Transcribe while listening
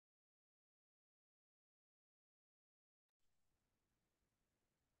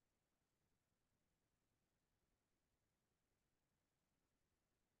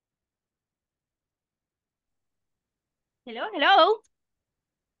Hello, hello.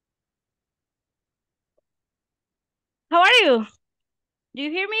 How are you? Do you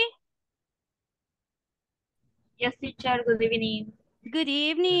hear me? Yes, teacher, good evening. Good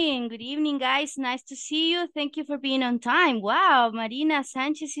evening, guys. Nice to see you. Thank you for being on time. Wow, Marina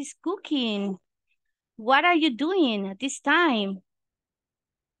Sanchez is cooking. What are you doing at this time?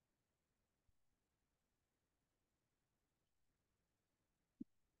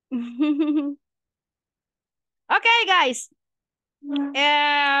 Okay, guys. We're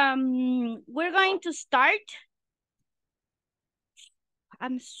going to start.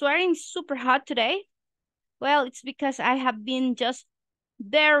 I'm swearing super hot today. Well, it's because I have been just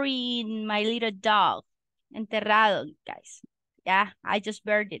burying my little dog. Enterrado, guys. Yeah, I just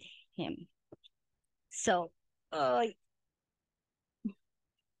buried him. So, uh,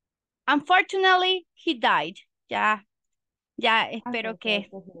 unfortunately, he died. Ya, ya, I'm espero so sorry que.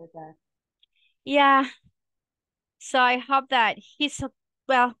 to hear that. Yeah, so I hope that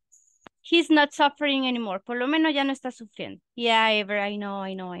well, he's not suffering anymore. Por lo menos ya no está sufriendo. Yeah, Ever, I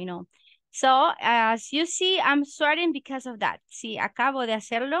know. So, as you see, I'm sweating because of that. Sí, acabo de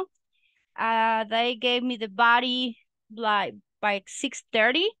hacerlo. They gave me the body like by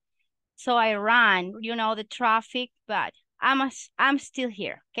 6:30. So I ran, the traffic, but I'm still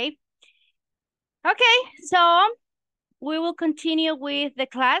here, okay? Okay, so we will continue with the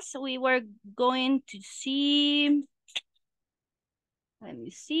class. We were going to see, let me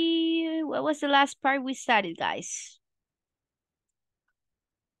see, what was the last part we studied, guys?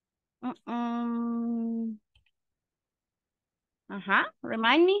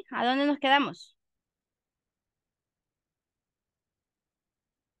 Remind me, ¿a dónde nos quedamos?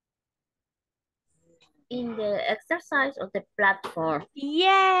 In the exercise of the platform.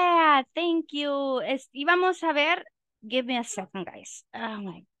 Yeah, thank you. Íbamos a ver, give me a second, guys. Oh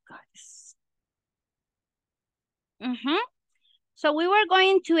my goodness. So we were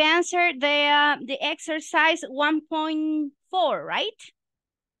going to answer the exercise 1.4, right?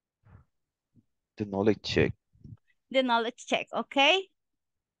 The knowledge check. The knowledge check, okay?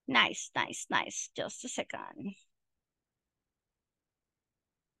 Nice. Just a second.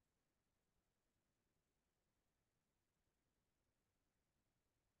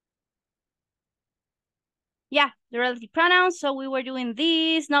 Yeah, the relative pronouns. So we were doing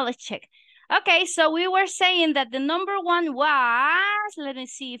this knowledge check. Okay, so we were saying that the number one was, let me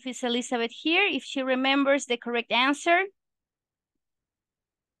see if it's Elizabeth here, if she remembers the correct answer.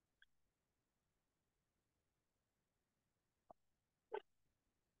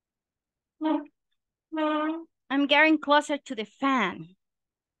 I'm getting closer to the fan.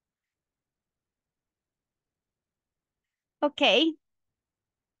 Okay.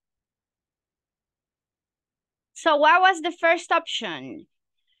 So what was the first option?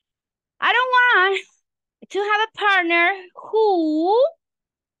 I don't want to have a partner who...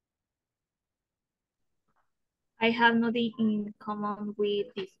 I have nothing in common with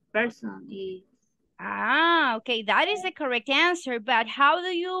this person. Okay, that is the correct answer, but how do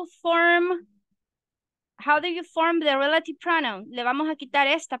you form the relative pronoun? Le vamos a quitar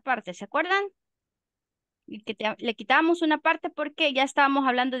esta parte, ¿se acuerdan? Y que le quitamos una parte porque ya estábamos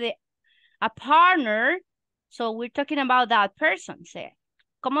hablando de a partner, so we're talking about that person.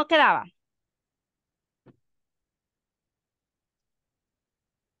 ¿Cómo quedaba?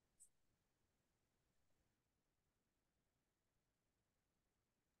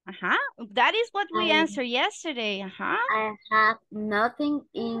 That is what we answered yesterday. I have nothing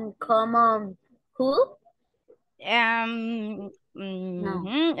in common. Who? No.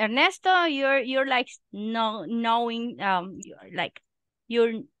 Ernesto, you're like knowing,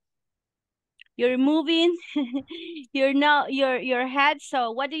 you're moving your head.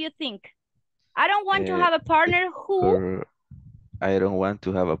 So what do you think? I don't want to Uh, have a partner who... for I don't want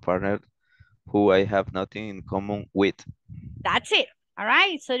to have a partner who I have nothing in common with. That's it. All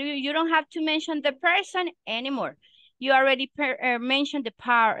right. So you don't have to mention the person anymore. You already mentioned the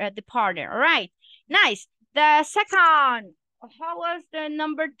partner. All right. Nice. The second. How was the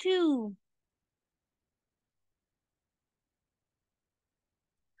number two?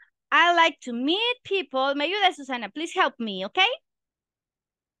 I like to meet people. Me ayuda, Susana. Please help me, okay?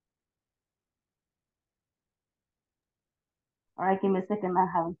 All right, give me a second. I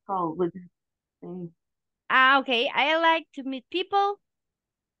have trouble with this thing. Okay. I like to meet people.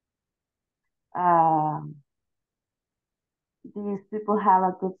 These people have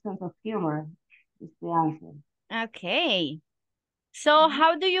a good sense of humor, is the answer. Okay. So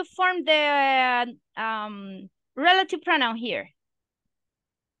how do you form the relative pronoun here?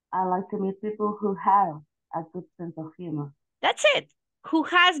 I like to meet people who have a good sense of humor. That's it. Who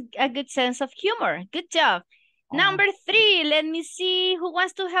has a good sense of humor. Good job. Number 3, let me see who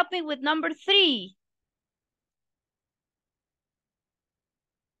wants to help me with number 3.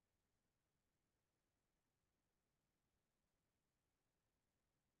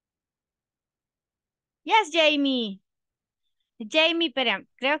 Yes, Jamie. Jamie, espera,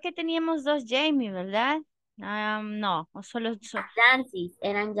 creo que teníamos 2 Jamie, ¿verdad? No, o solo Yancy's,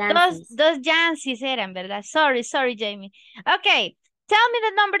 eran dos Yancy's. Jancy's eran, ¿verdad? Sorry, Jamie. Okay, tell me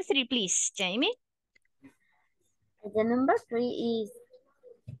the number 3, please, Jamie. The number 3 is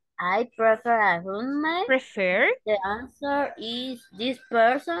I prefer a roommate. Prefer. The answer is this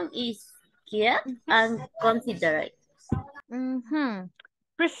person is cute and considerate.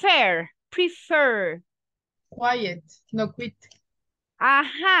 Prefer. Quiet, no quit.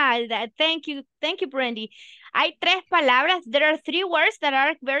 Ajá, thank you, Brandy. Hay 3 palabras, there are 3 words that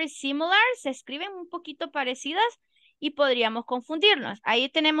are very similar, se escriben un poquito parecidas y podríamos confundirnos. Ahí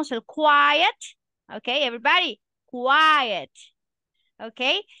tenemos el quiet, ok, everybody, quiet, ok.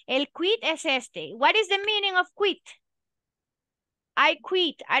 El quit es este. What is the meaning of quit? I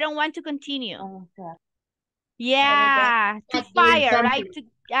quit, I don't want to continue. Yeah, to fire, right?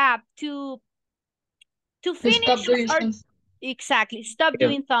 To finish Stop doing or something. exactly, stop Yeah.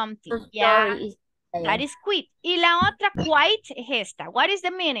 doing something. So Yeah, sorry is that is quit. Y la otra quiet es esta. What is the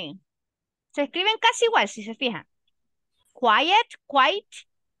meaning? Se escriben casi igual si se fijan. Quiet, quiet.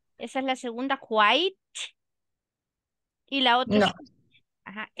 Esa es la segunda, quiet. Y la otra No. es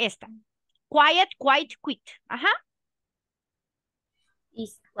ajá, esta. Quiet, quiet, quit. Ajá.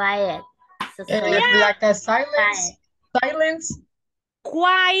 is quiet. So sorry. Like a silence. Silence.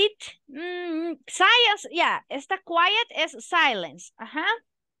 Quiet. Silence. Yeah, esta quiet es silence. Ajá.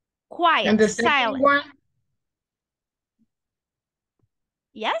 Quiet, And the second silent. one.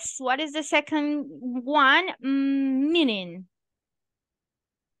 Yes, what is the second one? Meaning.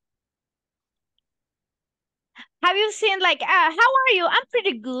 Have you seen like, how are you? I'm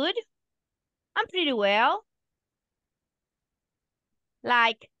pretty good. I'm pretty well.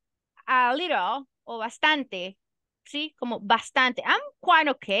 Like, a little o bastante. Sí, como bastante. I'm quite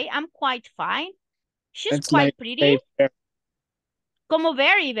okay. I'm quite fine. She's It's quite like pretty. Como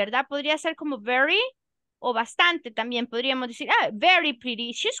very, ¿verdad? Podría ser como very o bastante también. Podríamos decir, very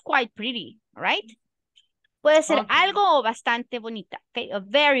pretty. She's quite pretty, right? Puede ser Okay. algo o bastante bonita. Okay,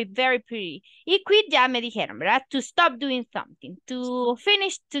 very, very pretty. Y quit ya me dijeron, ¿verdad? To stop doing something. To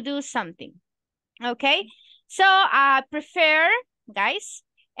finish to do something. Okay, so I prefer, guys,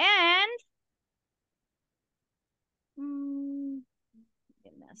 and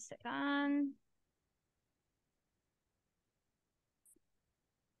give me a second.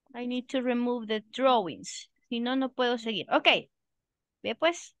 I need to remove the drawings. Si no, no puedo seguir. Ok. Ve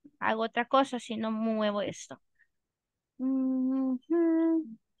pues, hago otra cosa si no muevo esto.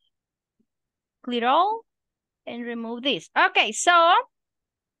 Clear all and remove this. Okay, so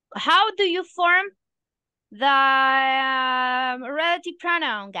how do you form the relative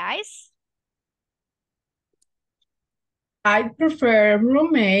pronoun, guys? I prefer a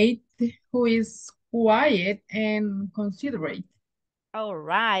roommate who is quiet and considerate. All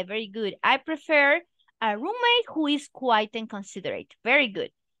right, very good. I prefer a roommate who is quiet and considerate. Very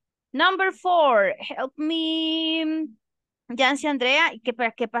good. Number 4, help me, Yancy, Andrea.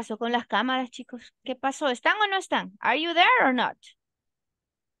 ¿Qué pasó con las cámaras, chicos? ¿Qué pasó? ¿Están o no están? Are you there or not?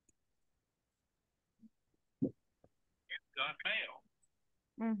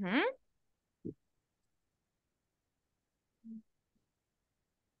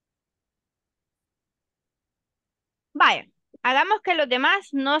 Vaya, hagamos que los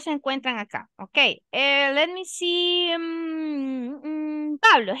demás no se encuentran acá, ¿ok? Let me see.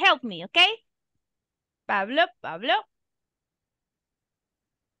 Pablo, help me, ¿ok? Pablo.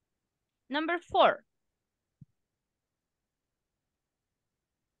 Number 4.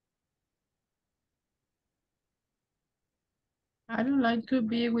 I don't like to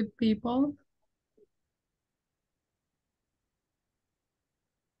be with people.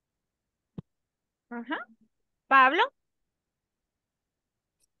 Pablo,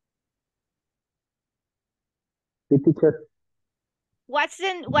 The teacher. what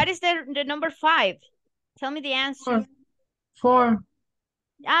is the number 5? Tell me the answer. 4.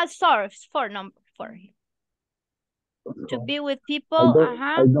 Sorry, 4, number 4. To be with people,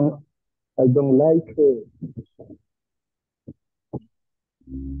 I don't like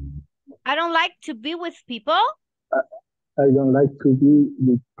I don't like to be with people. I don't like to be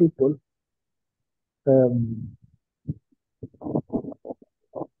with people.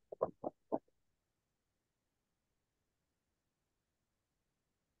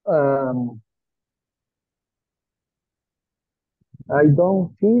 I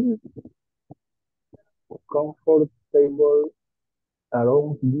don't feel comfortable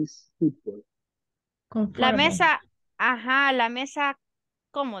around these people. La Comfortable. mesa, ajá, la mesa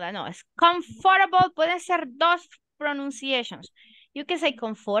cómoda, no, es comfortable, pueden ser dos pronunciations. You can say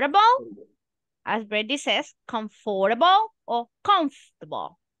comfortable, as Brady says, comfortable or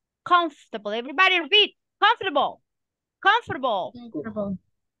comfortable. Comfortable, everybody repeat, comfortable, comfortable, Comfortable.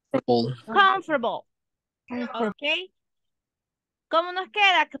 comfortable. Ok, ¿cómo nos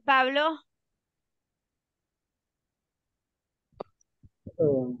queda, Pablo?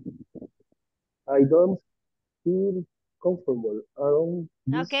 I don't feel comfortable around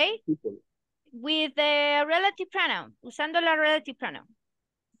these Ok, people. with the relative pronoun, usando la relative pronoun.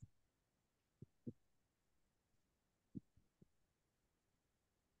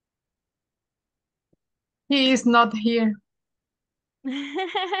 He is not here.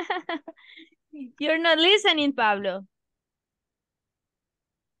 You're not listening, Pablo.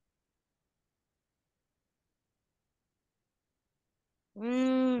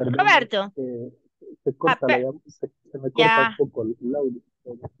 Perdón, Roberto. se corta se me corta ya. un poco el audio.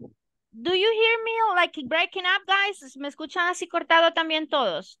 Do you hear me like breaking up, guys? ¿Me escuchan así cortado también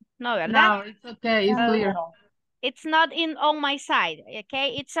todos? No, ¿verdad? No, it's okay. It's clear. It's not on my side,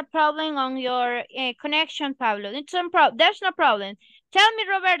 okay? It's a problem on your connection, Pablo. There's no problem. Tell me,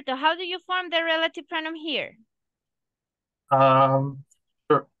 Roberto, how do you form the relative pronoun here? Sure.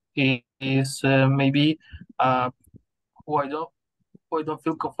 It is maybe who I don't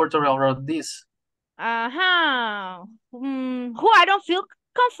feel comfortable around this. Uh-huh. Who I don't feel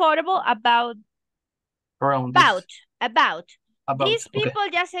comfortable about. Around this. About. These Okay. people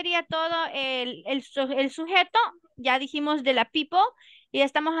ya sería todo el sujeto, ya dijimos de la people, y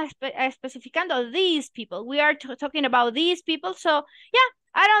estamos especificando these people. We are talking about these people, so yeah,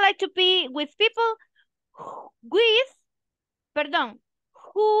 I don't like to be with people who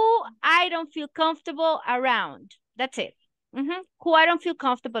I don't feel comfortable around. That's it. Who I don't feel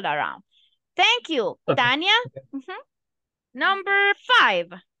comfortable around. Thank you, Okay. Tanya. Number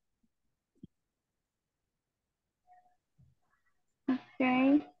 5.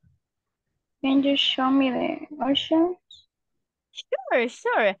 Okay. Can you show me the options?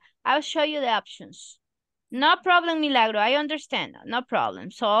 Sure. I'll show you the options. No problem, Milagro. I understand. No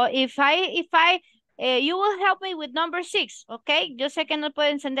problem. So if you will help me with number 6, okay? Yo sé que no puede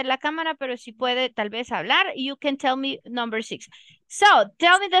encender la cámara, pero si puede tal vez hablar, you can tell me number 6. So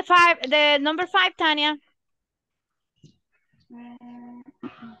tell me the number 5, Tanya.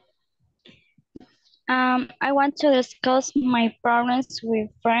 I want to discuss my problems with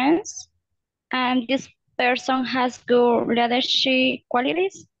friends, and this person has good leadership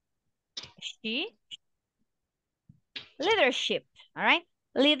qualities. Leadership, all right?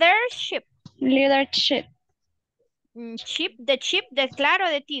 Leadership. Leadership. Chip, de chip, de claro,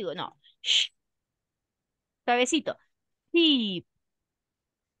 de tigo, no. Suavecito. Chip.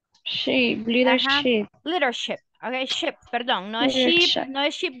 Leadership. Leadership. Ok, ship, perdón. No es Leadership. sheep, no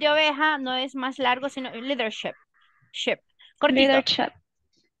es sheep de oveja, no es más largo, sino leadership. Ship. Cortito. Leadership.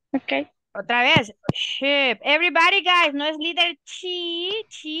 Ok. Otra vez. Ship. Everybody, guys, no es leader chi,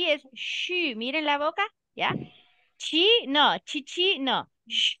 chi es she. Miren la boca, ¿ya? Chi, no. Chi, no.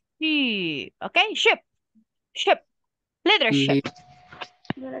 She. Ok, ship. Ship. Leadership.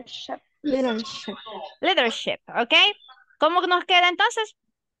 Leadership, ok. ¿Cómo nos queda entonces?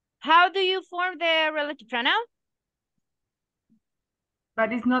 How do you form the relative pronoun?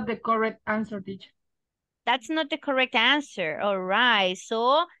 That is not the correct answer, teacher. That's not the correct answer. All right.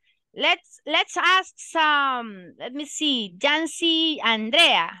 So let's ask some, let me see, Jancy,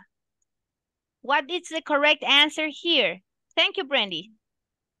 Andrea. What is the correct answer here? Thank you, Brandy.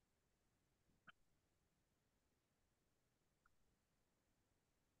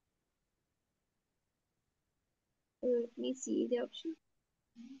 Let me see the option.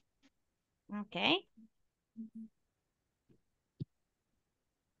 Okay.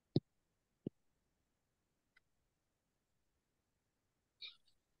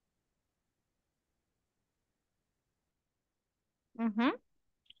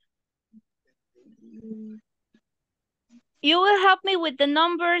 You will help me with the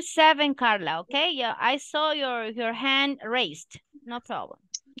number 7, Carla, okay? Yeah, I saw your hand raised. No problem.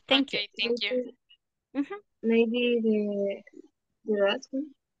 Thank you. Thank you. Maybe the last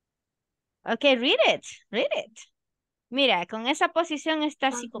one. Okay, read it. Mira, con esa posición está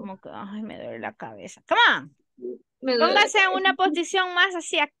así como que, ay, me duele la cabeza. Come on. Póngase en una posición más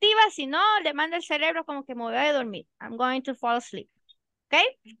así activa, si no, le manda el cerebro como que me voy a dormir. I'm going to fall asleep. ¿Ok?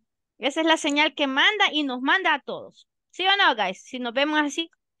 Esa es la señal que manda y nos manda a todos. ¿Sí o no, guys? Si nos vemos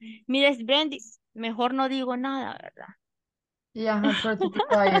así, mires, Brandy, mejor no digo nada, ¿verdad? Yeah, I prefer to be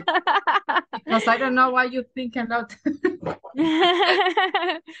quiet. Because I don't know why you think a lot.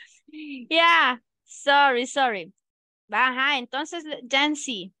 Yeah, sorry. Ajá, entonces,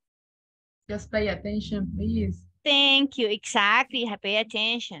 Jancy. Just pay attention, please. Thank you. Exactly. Pay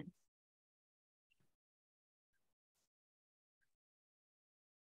attention.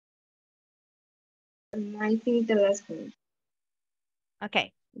 I think the last one.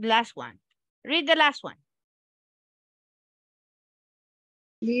 Okay, last one. Read the last one.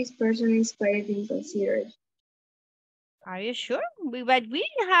 This person is quite inconsiderate. Are you sure? But we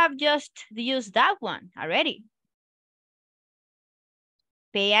have just used that one already.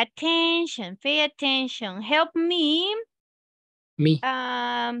 Pay attention, pay attention. Help me. Me.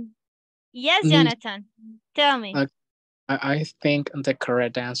 Yes, Me. Jonathan. Tell me. I think the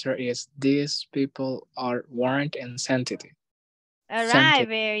correct answer is these people are warm and sensitive. All right,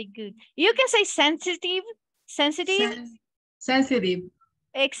 very good. You can say sensitive. Sensitive. Sensitive.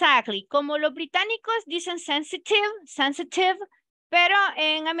 Exactly. Como los británicos dicen sensitive, pero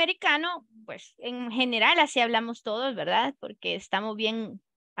en americano, pues en general así hablamos todos, ¿verdad? Porque estamos bien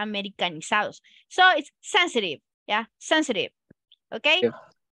americanizados. So it's sensitive, yeah, sensitive, okay? Yeah.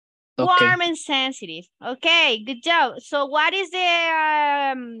 Warm and sensitive. Okay, good job. So what is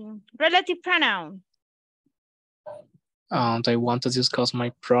the relative pronoun? I want to discuss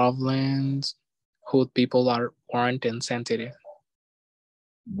my problems. Who people are warm and sensitive.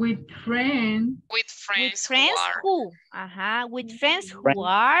 With friends. With friends who? With friends who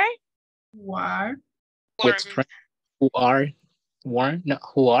are? Who are? With friends who are warm, no,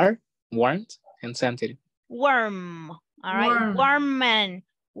 who are warm and sensitive. Warm. All right. Warm.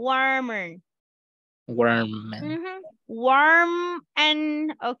 Warmer. Warm. Warm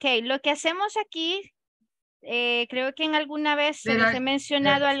and, okay, lo que hacemos aquí, creo que en alguna vez se les he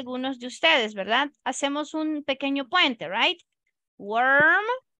mencionado a algunos de ustedes, ¿verdad? Hacemos un pequeño puente, right? Warm.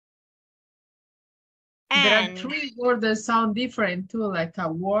 There are three words that sound different too, like a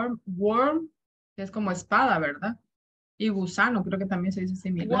worm, que es como espada, ¿verdad? Y gusano, creo que también se dice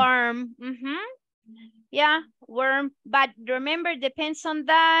similar. Worm. Yeah, worm. But remember, depends on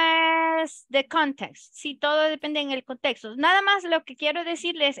the context. Sí, todo depende en el contexto. Nada más lo que quiero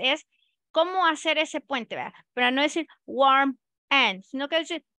decirles es cómo hacer ese puente, ¿verdad? Para no decir warm and, sino que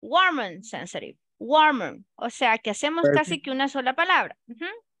decir warm and sensitive. Warm. O sea, que hacemos casi que una sola palabra.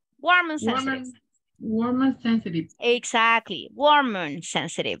 Warm and sensitive. Warm and sensitive. Exactly. Warm and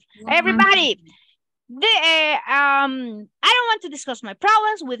sensitive. Everybody. I don't want to discuss my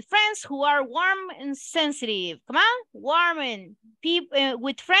problems with friends who are warm and sensitive. Come on, warm and people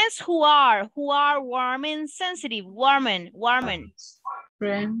with friends who are warm and sensitive. Warm and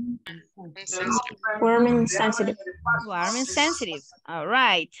sensitive. Warm and sensitive. All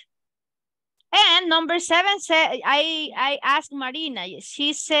right. And number 7 said I asked Marina.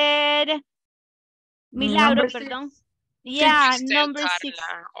 She said Milagro, perdón. Yeah, number 6.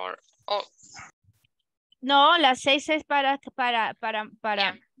 No, la 6 es para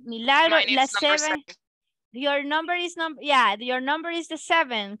Milagro. La 7. Your number is the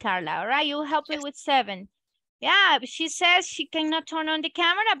 7, Carla. All right, you help me with 7. Yeah, she says she cannot turn on the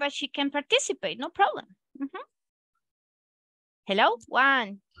camera, but she can participate. No problem. Hello?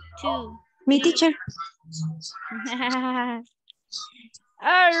 1, 2. Me, teacher.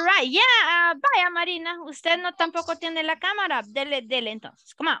 All right, yeah, vaya Marina, usted no tampoco tiene la cámara. Dele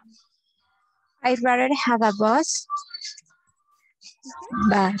entonces, come on. I'd rather have a boss,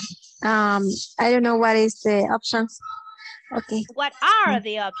 but I don't know what is the options. Okay. What are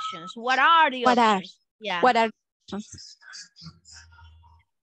the options? What are the options? Yeah. What are the options?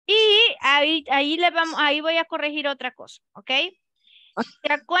 Y ahí voy a corregir otra cosa, ¿ok?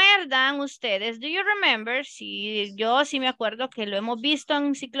 ¿Se acuerdan ustedes? Do you remember? Yo sí me acuerdo que lo hemos visto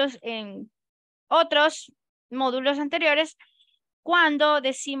en ciclos, en otros módulos anteriores, cuando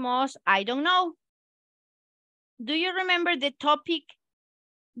decimos I don't know. Do you remember the topic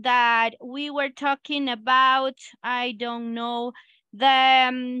that we were talking about? I don't know.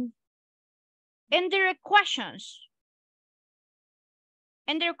 The indirect questions.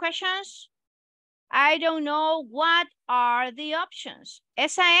 Indirect questions. I don't know what are the options.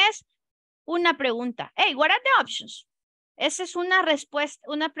 Esa es una pregunta. Hey, what are the options? Esa es una respuesta,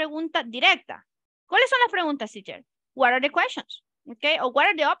 una pregunta directa. ¿Cuáles son las preguntas, teacher? What are the questions? Okay, o what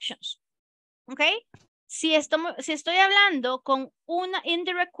are the options? Okay. Si estoy hablando con una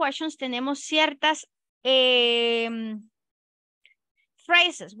indirect questions, tenemos ciertas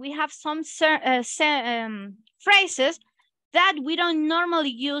phrases. We have some phrases that we don't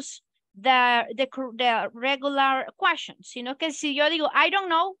normally use the regular questions, sino que si yo digo I don't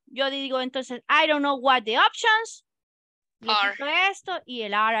know, yo digo entonces I don't know what the options Le quito esto y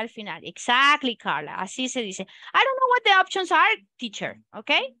el are al final. Exactly, Carla. Así se dice. I don't know what the options are, teacher.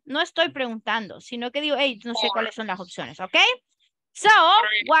 ¿Ok? No estoy preguntando, sino que digo, hey, no sé cuáles son las opciones. ¿Ok? So,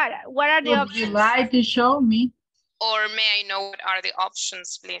 what are the Would options? you like to show me? Or may I know what are the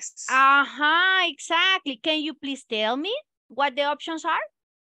options, please? Exactly. Can you please tell me what the options are?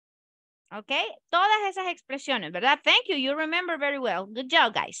 ¿Ok? Todas esas expresiones, ¿verdad? Thank you. You remember very well. Good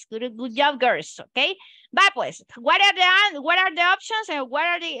job, guys. Good job, girls. ¿Ok? Va, pues. What are the options and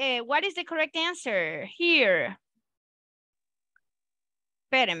what is the correct answer here?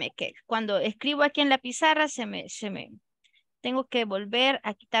 Espérenme, que cuando escribo aquí en la pizarra tengo que volver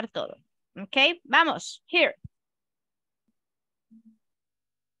a quitar todo. ¿Ok? Vamos. Here.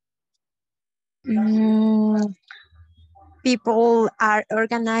 People are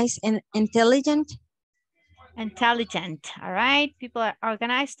organized and intelligent. Intelligent, all right? People are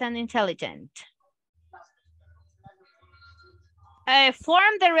organized and intelligent.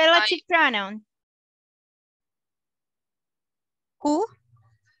 Form the relative pronoun. Who?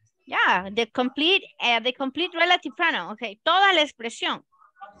 Yeah, the complete relative pronoun. Okay, toda la expresión.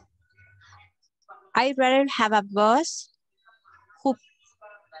 I'd rather have a boss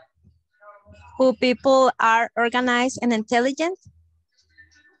who people are organized and intelligent.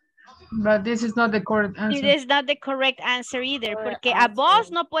 But this is not the correct answer. It is not the correct answer either, porque a boss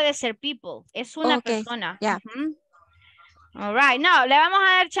no puede ser people, es una persona. Yeah. All right, no, le vamos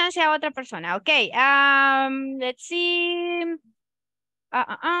a dar chance a otra persona. Okay, let's see.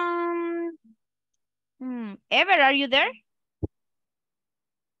 Ever, are you there?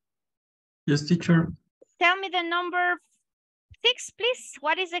 Yes, teacher. Tell me the number 6, please.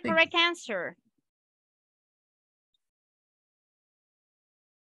 What is the correct answer?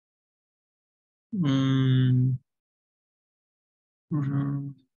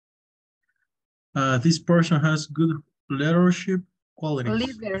 This person has good leadership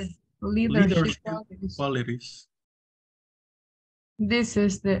qualities. Leadership qualities. This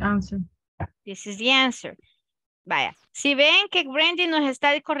is the answer. This is the answer. Vaya, si ven que Brandy nos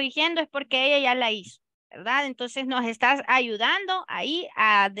está corrigiendo es porque ella ya la hizo, ¿verdad? Entonces nos está ayudando ahí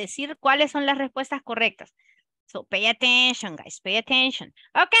a decir cuáles son las respuestas correctas. So pay attention, guys, pay attention.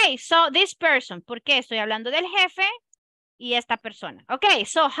 Okay, so this person, ¿por qué? Estoy hablando del jefe y esta persona. Okay,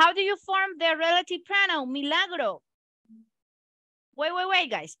 so how do you form the relative pronoun? Milagro. Wait,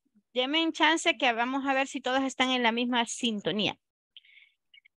 guys. Denme un chance que vamos a ver si todos están en la misma sintonía.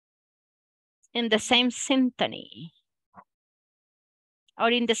 In the same symphony.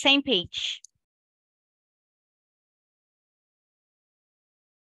 Or in the same page.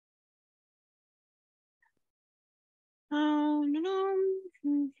 Oh, no.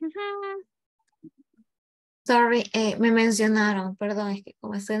 Sorry, me mencionaron, perdón, es que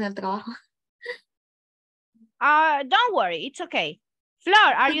como estoy en el trabajo. Don't worry, it's okay.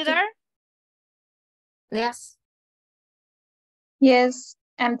 Flor, are you there? Yes. Yes,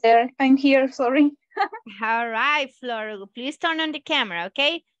 I'm there. I'm here, sorry. All right, Flor, please turn on the camera,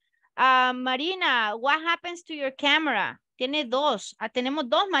 okay? Marina, what happens to your camera? Tiene dos. Tenemos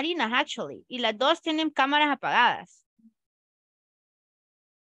dos Marinas, actually. Y las dos tienen cámaras apagadas.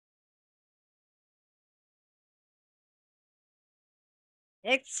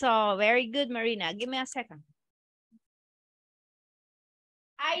 So very good, Marina. Give me a second.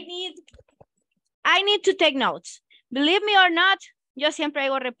 I need to take notes. Believe me or not, yo siempre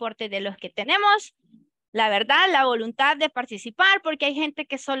hago reporte de los que tenemos. La verdad, la voluntad de participar, porque hay gente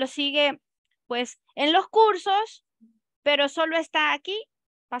que solo sigue, pues, en los cursos, pero solo está aquí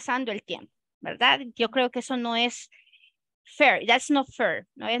pasando el tiempo, ¿verdad? Yo creo que eso no es fair. That's not fair.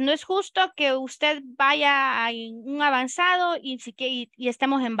 No es justo que usted vaya a un avanzado y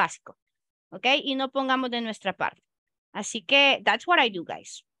estemos en básico, ¿ok? Y no pongamos de nuestra parte. Así que that's what I do,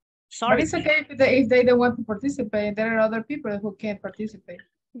 guys. Sorry. But it's okay if they don't want to participate. There are other people who can't participate.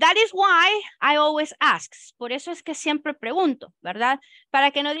 That is why I always ask. Por eso es que siempre pregunto, ¿verdad?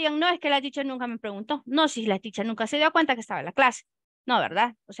 Para que no digan, no, es que la teacher nunca me preguntó. No, si la teacher nunca se dio cuenta que estaba en la clase. No,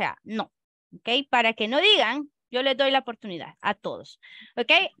 ¿verdad? O sea, no. ¿Ok? Para que no digan, yo les doy la oportunidad a todos.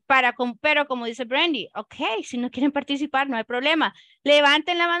 ¿Ok? Pero como dice Brandy, ok, si no quieren participar, no hay problema.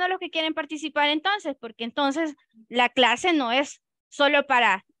 Levanten la mano los que quieren participar entonces, porque entonces la clase no es solo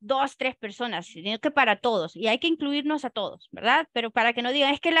para 2, 3 personas, sino que para todos. Y hay que incluirnos a todos, ¿verdad? Pero para que no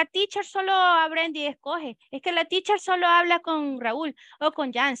digan, es que la teacher solo a Brandy escoge. Es que la teacher solo habla con Raúl o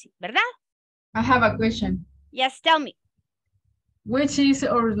con Yancy, ¿verdad? I have a question. Yes, tell me. Which is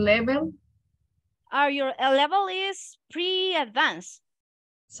our level? Your level is pre-advanced.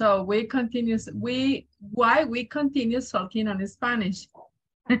 So why we continue talking on Spanish?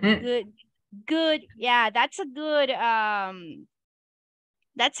 Good. Good. Yeah, that's a good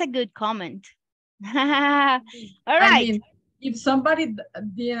comment. All I right. mean, if somebody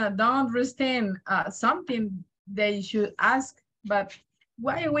don't understand something, they should ask. But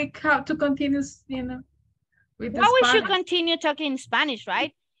why we have to continue, with the Well, we should Spanish? continue talking Spanish,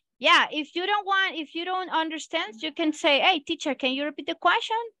 right? Yeah, if you don't understand, you can say, hey, teacher, can you repeat the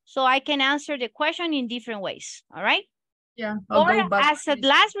question? So I can answer the question in different ways, all right? Yeah. Or as a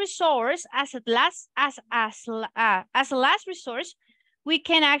last resource, as a last resource, we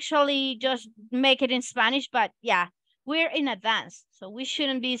can actually just make it in Spanish, but yeah, we're in advance, so we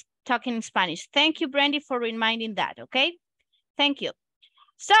shouldn't be talking in Spanish. Thank you, Brandy, for reminding that, okay? Thank you.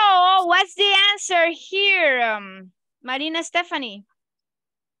 So what's the answer here, Marina Stephanie?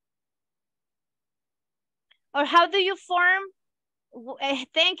 Or how do you form?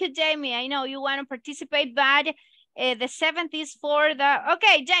 Thank you, Jamie. I know you want to participate, but the 7th is for the...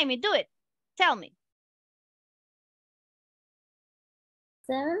 Okay, Jamie, do it. Tell me.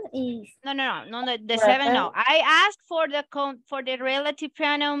 7 is... No, the 7, no. I asked for the relative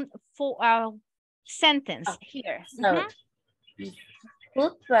pronoun for sentence here. So,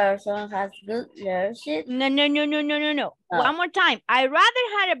 good person has good leadership. No. One more time. I rather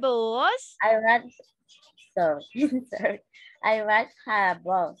had a boss. Sorry. I rather had a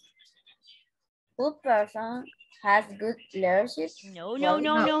boss. Good person has good leadership. No.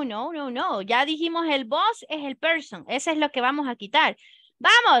 Ya dijimos el boss es el person. Eso es lo que vamos a quitar.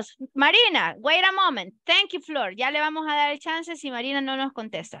 Vamos, Marina, wait a moment. Thank you, Flor. Ya le vamos a dar el chance si Marina no nos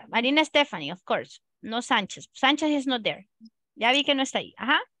contesta. Marina Stephanie, of course. No Sánchez. Sánchez is not there. Ya vi que no está ahí.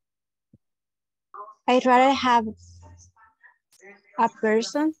 Ajá. I'd rather have a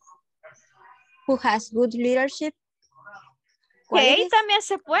person who has good leadership. Okay, también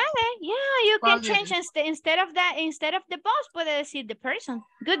se puede. Yeah, you can change instead of the boss, puede decir the person.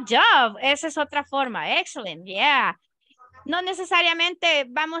 Good job. Esa es otra forma. Excellent. Yeah. No necesariamente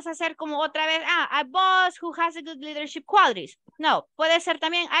vamos a hacer como otra vez, a boss who has a good leadership qualities. No, puede ser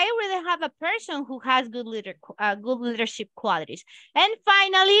también, I already have a person who has good leadership qualities. And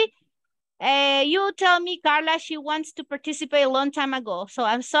finally, you tell me, Carla, she wants to participate a long time ago. So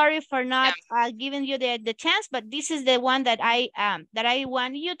I'm sorry for not giving you the chance, but this is the one that I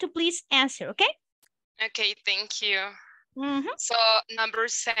want you to please answer, okay? Okay, thank you. Mm-hmm. So number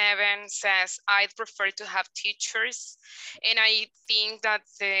 7 says, I'd prefer to have teachers. And I think that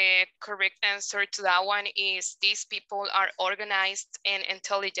the correct answer to that one is these people are organized and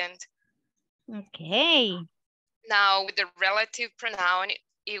intelligent. Okay. Now with the relative pronoun,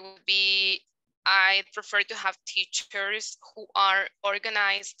 it would be, I'd prefer to have teachers who are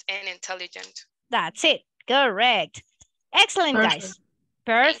organized and intelligent. That's it. Correct. Excellent, guys.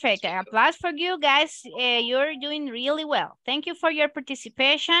 Perfect. Applause for you guys. You're doing really well. Thank you for your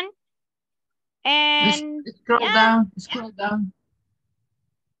participation. And scroll down.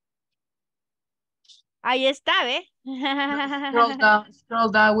 Ahí está, ¿ve?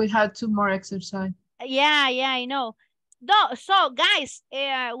 Scroll down. We had 2 more exercise. Yeah, I know. So, guys,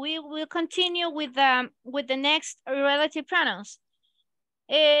 we will continue with the next relative pronouns.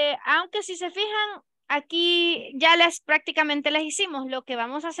 Aunque si se fijan, aquí ya prácticamente las hicimos. Lo que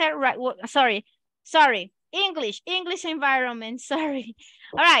vamos a hacer, sorry, English environment, sorry.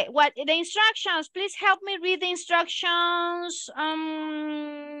 All right, the instructions, please help me read the instructions,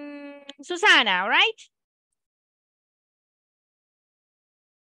 Susana, all right?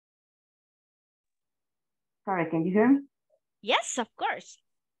 Sorry, can you hear me? Yes, of course.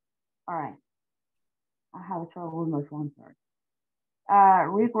 All right. I have trouble with my phone, sorry.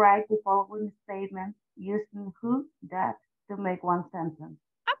 Rewrite the following statement using who, that to make one sentence.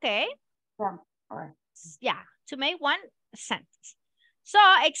 Okay. All right. Yeah, to make one sentence. So,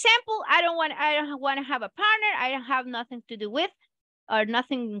 example, I don't want to have a partner. I don't have nothing to do with or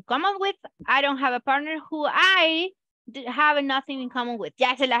nothing in common with. I don't have a partner who I have nothing in common with.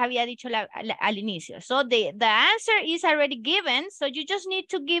 Ya se las había dicho al inicio. So the answer is already given. So you just need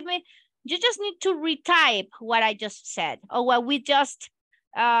to retype what I just said or what we just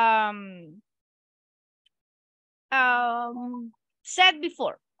said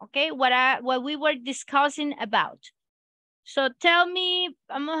before. Okay, what we were discussing about. So tell me,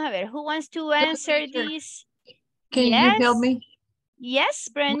 vamos a ver, who wants to answer this? Can you help me? Yes,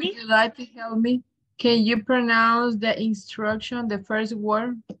 Brandy. Would you like to help me? Can you pronounce the instruction, the first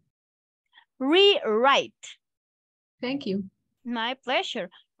word? Rewrite. Thank you. My pleasure.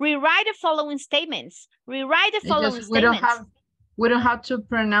 Rewrite the following statements. Rewrite the following statements. We don't have to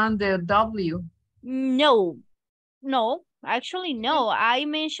pronounce the W. No, actually no. I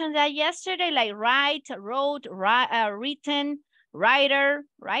mentioned that yesterday, like write, wrote, written. writer,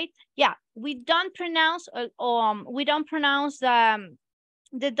 right? Yeah, we don't pronounce the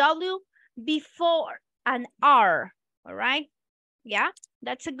W before an R, all right? Yeah,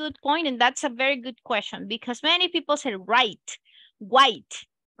 that's a good point, and that's a very good question because many people say white,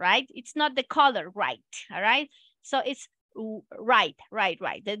 right? It's not the color, right, all right? So it's right.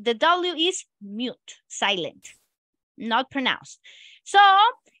 The W is mute, silent, not pronounced. So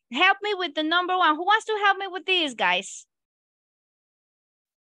help me with the number one. Who wants to help me with this, guys?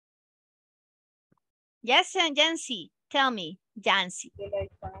 Yes, and Jancy, tell me, Jancy.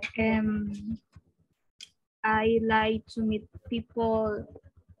 I like to meet people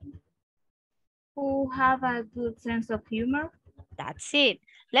who have a good sense of humor. That's it.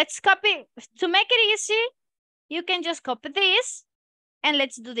 Let's copy. To make it easy, you can just copy this and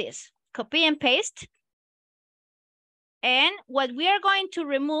let's do this. Copy and paste. And what we are going to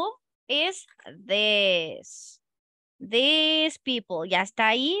remove is this. These people. Ya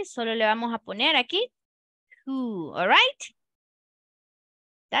está ahí. Solo le vamos a poner aquí. Who. All right?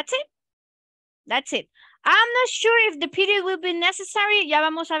 That's it. That's it. I'm not sure if the period will be necessary. Ya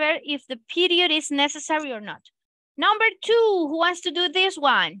vamos a ver if the period is necessary or not. Number 2, who wants to do this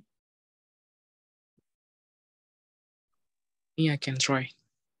one? Yeah, I can try.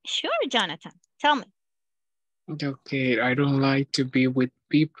 Sure, Jonathan. Tell me. Okay, I don't like to be with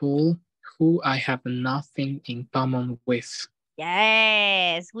people who I have nothing in common with.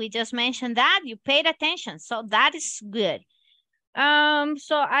 Yes, we just mentioned that. You paid attention, so that is good.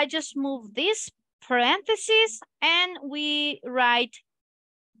 So I just move this parenthesis and we write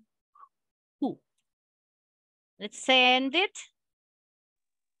who. Let's send it.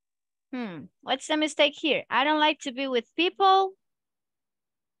 What's the mistake here? I don't like to be with people.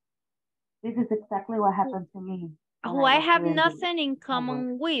 This is exactly what happened to me. Who I have nothing in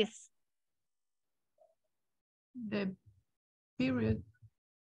common with. The period.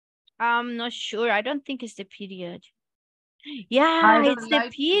 I'm not sure. I don't think it's the period. Yeah, it's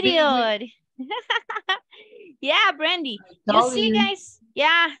the period. Yeah, Brandy. You see, guys?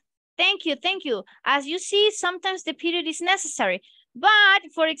 Yeah, thank you. As you see, sometimes the period is necessary. But,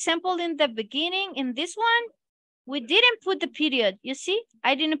 for example, in the beginning, in this one, we didn't put the period. You see?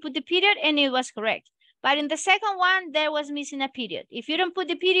 I didn't put the period and it was correct. But in the second one, there was missing a period. If you don't put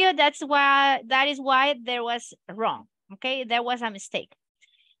the period, that is why there was wrong. Okay, there was a mistake.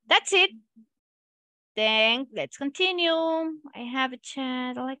 That's it. Then let's continue. I have a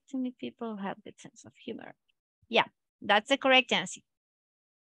chat. I like to meet people who have a good sense of humor. Yeah, that's the correct answer.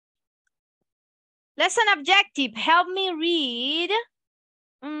 Lesson objective. Help me read.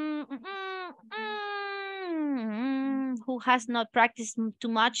 Who has not practiced too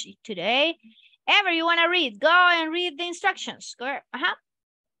much today? Ever, you want to read? Go and read the instructions. Go.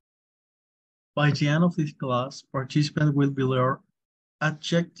 By the end of this class, participants will be learning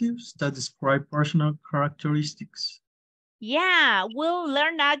adjectives that describe personal characteristics. Yeah, we'll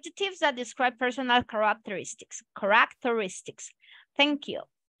learn adjectives that describe personal characteristics. Thank you.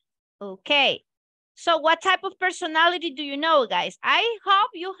 Okay. So what type of personality do you know, guys? I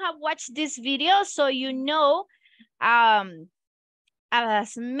hope you have watched this video so you know as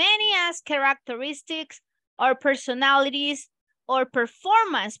many as characteristics or personalities or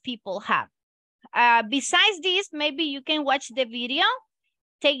performance people have. Besides this, maybe you can watch the video,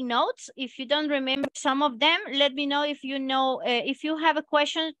 take notes. If you don't remember some of them, let me know if you know, if you have a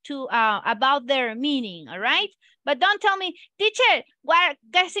question to about their meaning, all right? But don't tell me, teacher,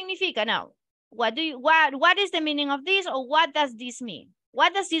 ¿qué significa? No. What is the meaning of this, or what does this mean?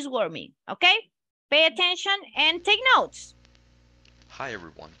 What does this word mean? Okay? Pay attention and take notes. Hi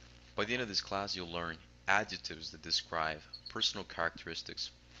everyone. By the end of this class, you'll learn adjectives that describe personal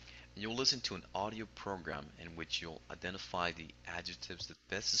characteristics. And you'll listen to an audio program in which you'll identify the adjectives that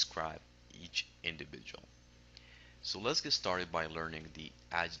best describe each individual. So let's get started by learning the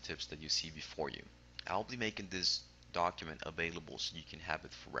adjectives that you see before you. I'll be making this document available so you can have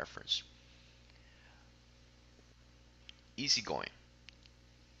it for reference. Easygoing.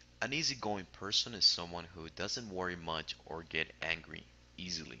 An easygoing person is someone who doesn't worry much or get angry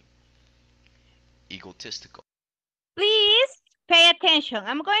easily. Egotistical. Please pay attention.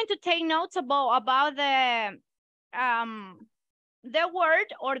 I'm going to take notes about the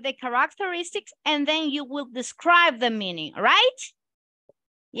word or the characteristics, and then you will describe the meaning, right?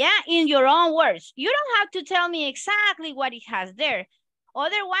 Yeah, in your own words. You don't have to tell me exactly what it has there.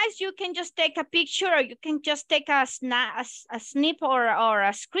 Otherwise, you can just take a picture, or you can just take a snip or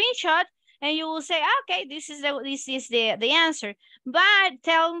a screenshot, and you will say, okay, this is the answer. But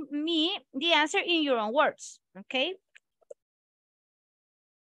tell me the answer in your own words, okay?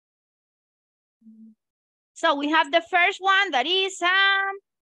 So we have the first one that is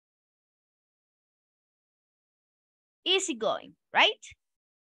easygoing, right?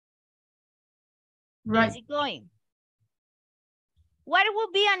 Right. Easygoing. What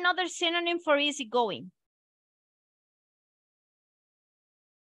would be another synonym for easygoing?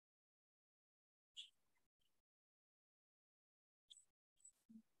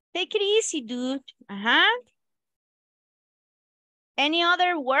 Take it easy, dude. Any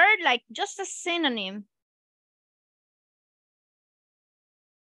other word, like just a synonym?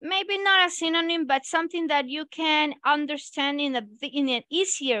 Maybe not a synonym, but something that you can understand in an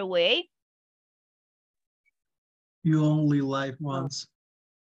easier way. You only live once.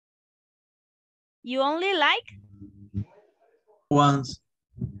 You only like? Once.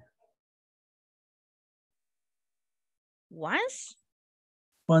 Once?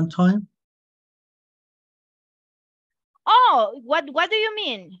 One time. Oh, what do you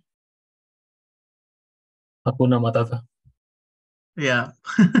mean? Hakuna Matata. Yeah.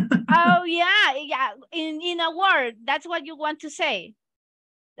 Oh, yeah. In a word, that's what you want to say.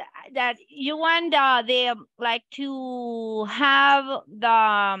 That you want like to have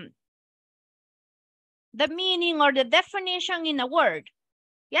the meaning or the definition in a word.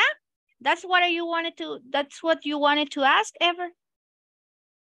 Yeah? That's what you wanted to ask ever?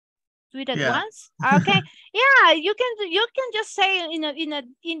 Do it at once? Okay. Yeah, you can just say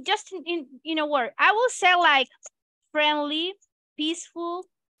in a word. I will say like friendly, peaceful.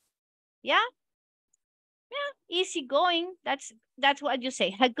 Yeah? Yeah, easygoing. That's what you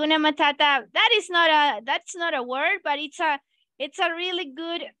say. Hakuna Matata. That's not a word, but it's a really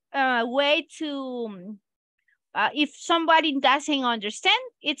good way to if somebody doesn't understand,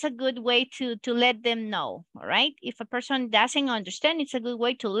 it's a good way to let them know. All right. If a person doesn't understand, it's a good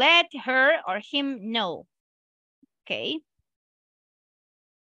way to let her or him know. Okay.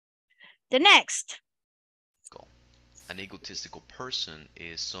 The next. An egotistical person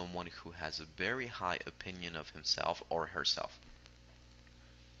is someone who has a very high opinion of himself or herself.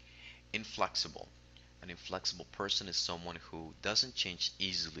 Inflexible. An inflexible person is someone who doesn't change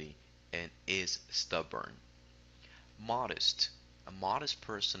easily and is stubborn. Modest. A modest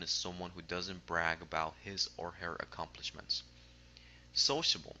person is someone who doesn't brag about his or her accomplishments.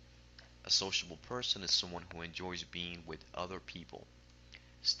 Sociable. A sociable person is someone who enjoys being with other people.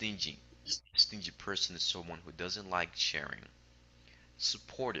 Stingy. A stingy person is someone who doesn't like sharing.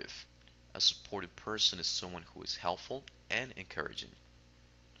 Supportive. A supportive person is someone who is helpful and encouraging.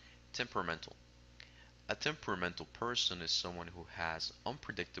 Temperamental. A temperamental person is someone who has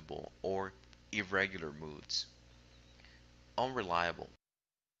unpredictable or irregular moods. Unreliable.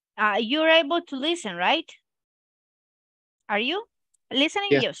 You're able to listen, right? Are you listening?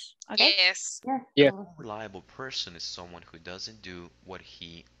 Yes. Okay. Yes. Yeah. An unreliable person is someone who doesn't do what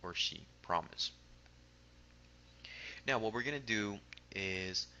he or she promised. Now, what we're going to do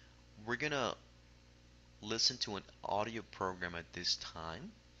is we're going to listen to an audio program at this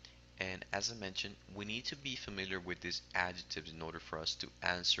time. And as I mentioned, we need to be familiar with these adjectives in order for us to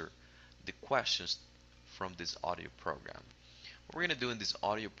answer the questions from this audio program. What we're going to do in this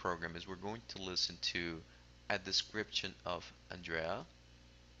audio program is we're going to listen to a description of Andrea,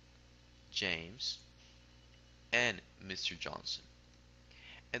 James, and Mr. Johnson.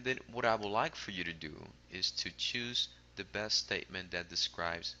 And then what I would like for you to do is to choose the best statement that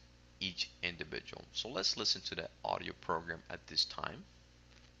describes each individual. So let's listen to the audio program at this time.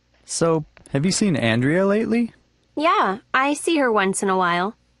 So, have you seen Andrea lately? Yeah, I see her once in a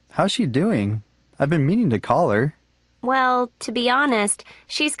while. How's she doing? I've been meaning to call her. Well, to be honest,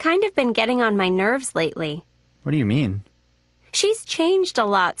 she's kind of been getting on my nerves lately. What do you mean? She's changed a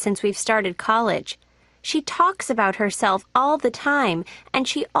lot since we've started college. She talks about herself all the time, and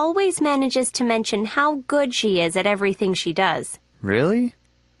she always manages to mention how good she is at everything she does. Really?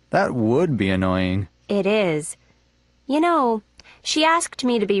 That would be annoying. It is. You know, she asked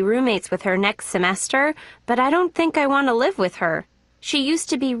me to be roommates with her next semester, but I don't think I want to live with her. She used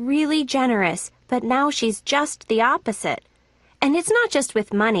to be really generous, but now she's just the opposite. And it's not just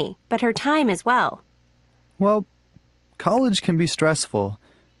with money, but her time as well. Well, college can be stressful.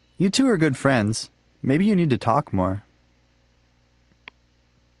 You two are good friends. Maybe you need to talk more.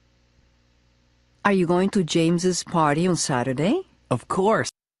 Are you going to James's party on Saturday? Of course.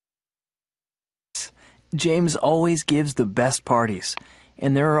 James always gives the best parties,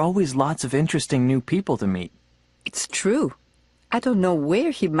 and there are always lots of interesting new people to meet. It's true. I don't know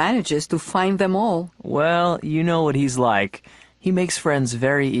where he manages to find them all. Well, you know what he's like. He makes friends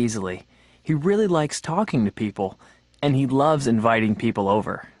very easily. He really likes talking to people, and he loves inviting people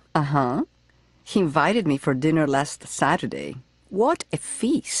over. Uh-huh. He invited me for dinner last Saturday. What a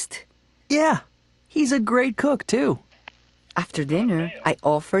feast. Yeah, He's a great cook, too. After dinner, I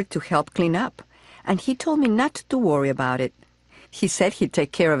offered to help clean up, and he told me not to worry about it. He said he'd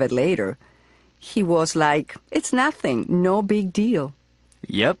take care of it later. He was like, it's nothing, no big deal.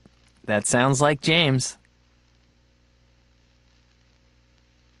 Yep, that sounds like James.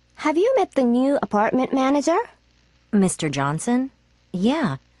 Have you met the new apartment manager? Mr. Johnson?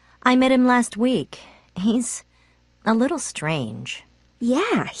 Yeah, I met him last week. He's a little strange.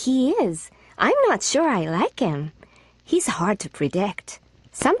 Yeah, he is. I'm not sure I like him. He's hard to predict.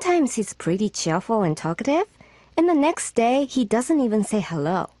 Sometimes he's pretty cheerful and talkative, and the next day he doesn't even say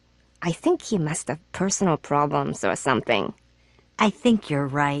hello. I think he must have personal problems or something. I think you're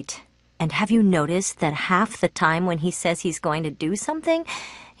right. And have you noticed that half the time when he says he's going to do something,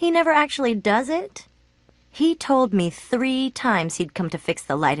 he never actually does it? He told me 3 times he'd come to fix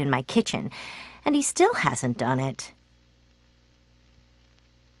the light in my kitchen, and he still hasn't done it.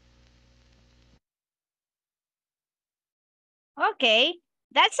 Okay,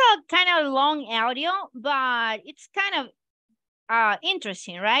 that's a kind of long audio, but it's kind of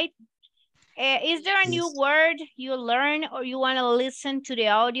interesting, right? Is there a new word you learn, or you want to listen to the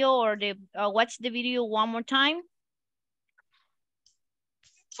audio or watch the video one more time?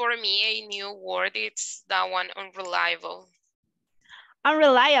 For me, a new word, it's that one, unreliable.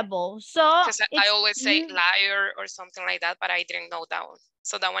 Unreliable. So because I always say liar or something like that, but I didn't know that one.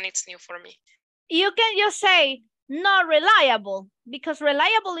 So that one is new for me. You can just say not reliable, because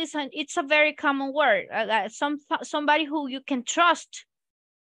reliable it's a very common word. Somebody who you can trust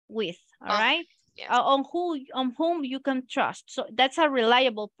with, all right? Yes. On whom you can trust. So that's a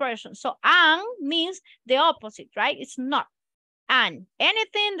reliable person. So an means the opposite, right? It's not. And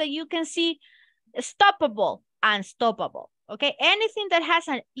anything that you can see stoppable, unstoppable. Okay, anything that has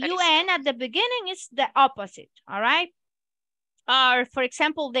an UN at the beginning is the opposite. All right. Or for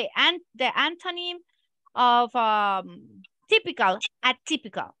example, the antonym of typical,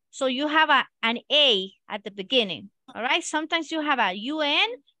 atypical. So you have an A at the beginning. All right. Sometimes you have a UN.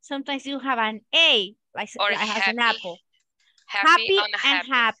 Sometimes you have an A, like has an apple. Happy and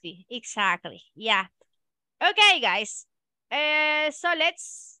happy. Exactly. Yeah. Okay, guys. So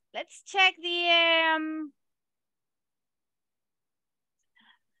let's check the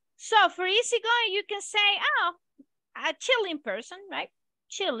So for easygoing, you can say, oh, a chilling person, right?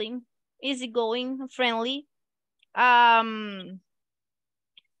 Chilling, easygoing, friendly. What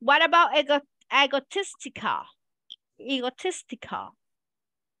about egotistical? Egotistical.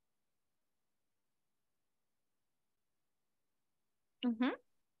 What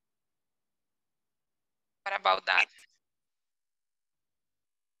about that?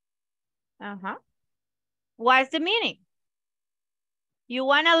 What's the meaning? You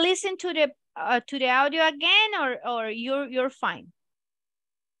want to listen to the audio again, or you're fine?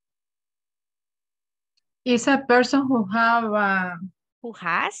 It's a person who has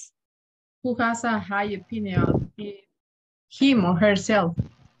a high opinion in him or herself.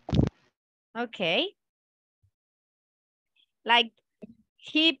 Okay. Like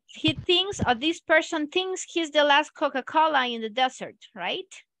he thinks, or this person thinks he's the last Coca-Cola in the desert,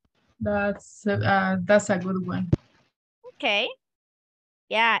 right? That's a good one. Okay.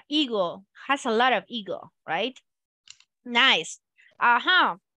 Yeah, ego, has a lot of ego, right? Nice.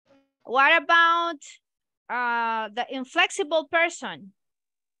 What about the inflexible person?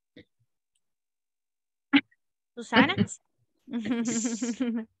 Susana?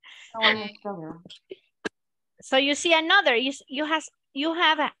 So you see another, you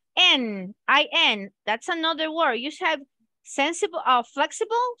have an N, I-N, that's another word. You have sensible,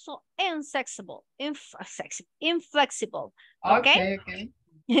 flexible, so inflexible, inflexible. Okay.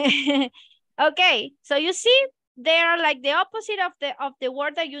 Okay, so you see, they are like the opposite of the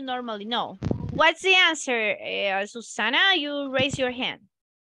word that you normally know. What's the answer, Susana? You raise your hand.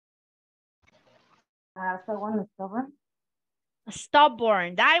 Someone is stubborn.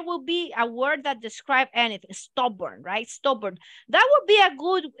 Stubborn. That will be a word that describes anything. Stubborn, right? Stubborn. That would be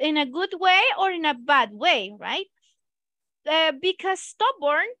in a good way or in a bad way, right? Because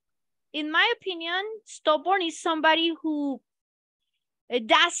stubborn, in my opinion, stubborn is somebody who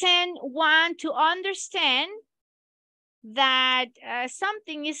doesn't want to understand that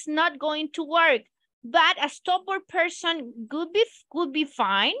something is not going to work. But a stubborn person could be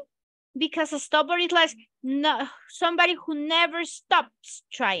fine, because a stubborn is like somebody who never stops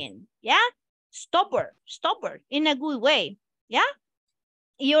trying. Yeah, stubborn in a good way. Yeah,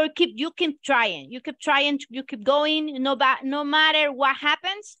 you keep trying, you keep going, no matter what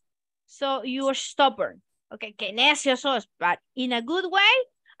happens. So you are stubborn. Okay, que necio sos, but in a good way.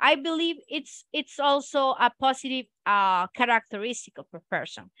 I believe it's also a positive characteristic of a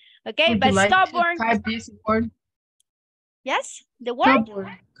person. Okay, Would but you like stubborn. to type this word? Yes, the word.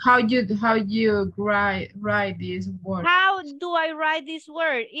 Stubborn. How you write this word? How do I write this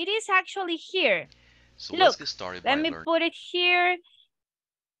word? It is actually here. So Look, let's get started by let me learning. put it here.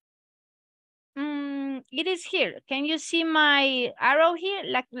 It is here. Can you see my arrow here?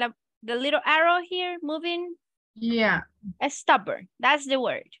 Like the little arrow here moving? Yeah. Stubborn. That's the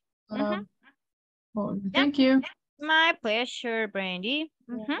word. Thank you. My pleasure, Brandy.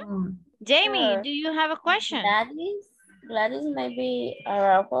 Jamie, Sure. do you have a question? Gladys maybe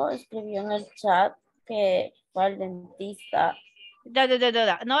Araujo escribió en el chat que fue al dentista.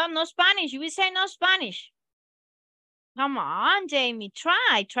 No Spanish. We say no Spanish. Come on, Jamie.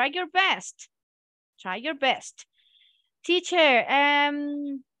 Try your best. Try your best. Teacher,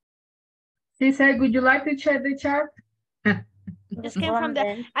 Cesar, would you like to check the chat? Just came from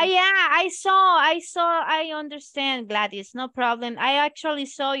the yeah, I understand, Gladys, no problem. I actually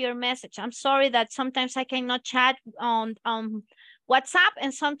saw your message. I'm sorry that sometimes I cannot chat on WhatsApp,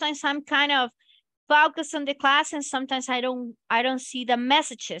 and sometimes I'm kind of focused on the class, and sometimes I don't see the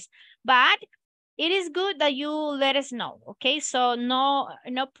messages. But it is good that you let us know. Okay, so no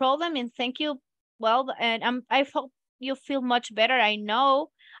problem, and thank you. Well, and I hope you feel much better. I know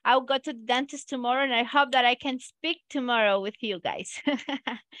I'll go to the dentist tomorrow, and I hope that I can speak tomorrow with you guys.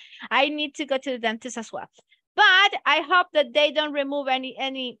 I need to go to the dentist as well. But I hope that they don't remove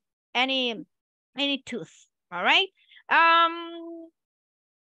any tooth. All right.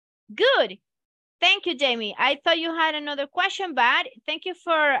 Good. Thank you, Jamie. I thought you had another question, but thank you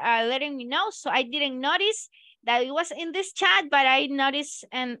for letting me know. So I didn't notice that it was in this chat, but I noticed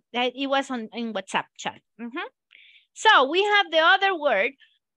that it was in WhatsApp chat. So we have the other word,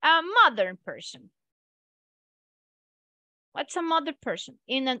 a modern person. What's a modern person?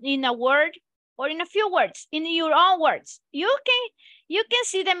 In a word or in a few words, in your own words. You can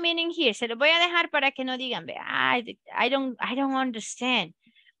see the meaning here. Se lo voy a dejar para que no digan, I don't understand.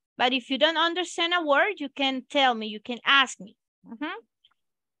 But if you don't understand a word, you can tell me, you can ask me.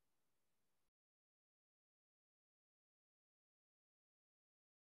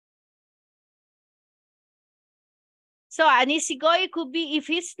 So an easygoing could be, if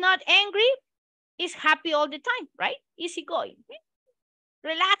he's not angry, he's happy all the time, right? Easygoing.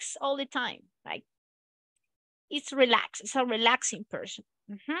 Relax all the time. Like, it's relaxed. It's a relaxing person.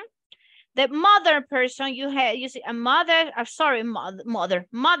 The modern person, you see a mother,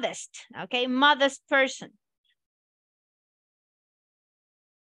 modest, okay? Modest person.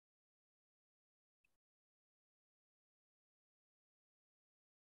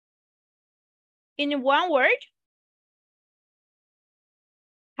 In one word,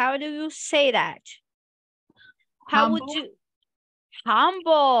 how do you say that? How would you?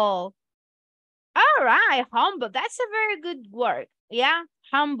 Humble. All right, humble. That's a very good word. Yeah,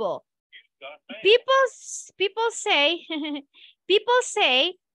 humble. People say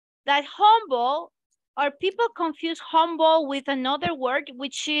that humble, or people confuse humble with another word,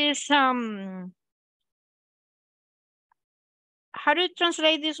 which is how do you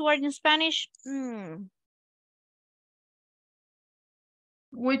translate this word in Spanish?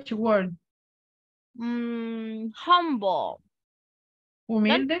 Which word? Humble.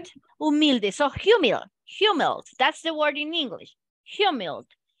 Humilde? Humilde. So humiled. That's the word in English. Humiled.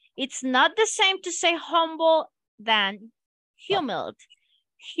 It's not the same to say humble than humiled.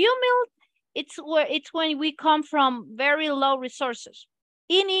 Humiled, it's when we come from very low resources.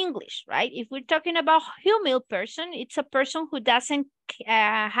 In English, right? If we're talking about humble person, it's a person who doesn't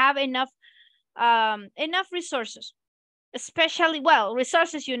have enough resources. Especially, well,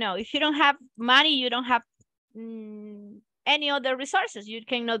 resources, if you don't have money, you don't have any other resources. You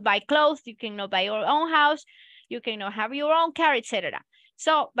cannot buy clothes, you cannot buy your own house, you cannot have your own car, etc.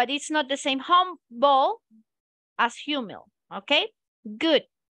 So, but it's not the same humble as humble. Okay, good.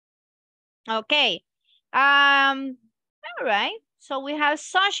 Okay, all right. So we have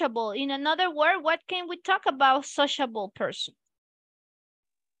sociable. In another word, what can we talk about sociable person?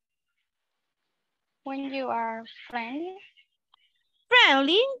 When you are friendly.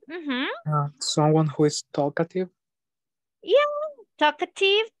 Friendly. Someone who is talkative. Yeah,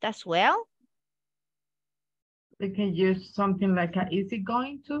 talkative as well. We can use something like an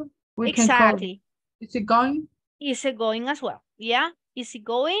easygoing too. Exactly. Easygoing? Easygoing as well. Yeah,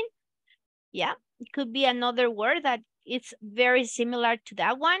 easygoing. Yeah, it could be another word that it's very similar to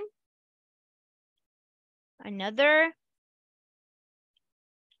that one. Another.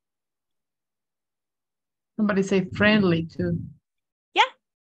 Somebody say friendly too. Yeah.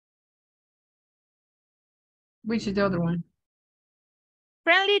 Which is the other one?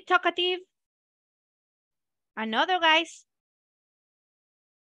 Friendly, talkative. Another, guys.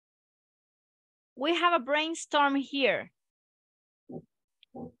 We have a brainstorm here.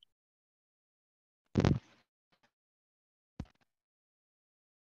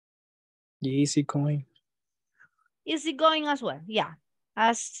 Easygoing. Easygoing as well, yeah,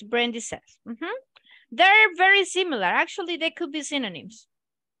 as Brandy says. They're very similar. Actually, they could be synonyms.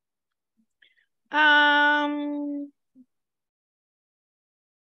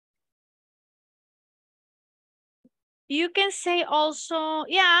 You can say also,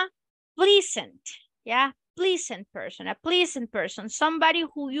 yeah, pleasant. Yeah, pleasant person, a pleasant person, somebody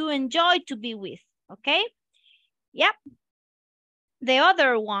who you enjoy to be with, okay? Yep. The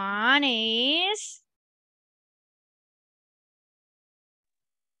other one is,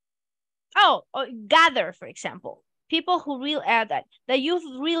 gather, for example. People who really that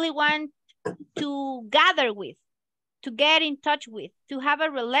you really want to gather with, to get in touch with, to have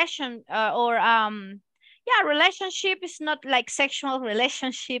a relation yeah, relationship is not like sexual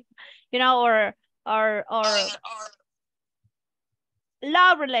relationship, you know, or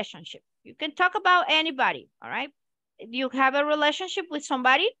love relationship. You can talk about anybody, all right? You have a relationship with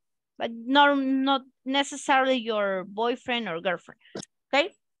somebody, but not necessarily your boyfriend or girlfriend,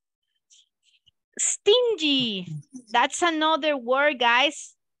 okay? Stingy, that's another word,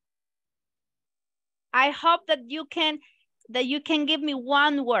 guys. I hope that you can give me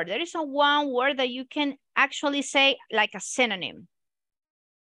one word. There is a one word that you can actually say like a synonym.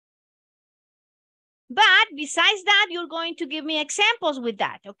 But besides that, you're going to give me examples with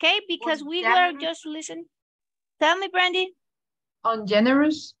that, okay? Because we were just listening. Tell me, Brandy.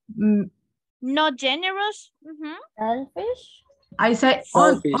 Ungenerous. Not generous. Selfish. I say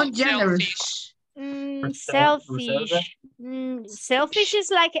ungenerous. Selfish. Selfish is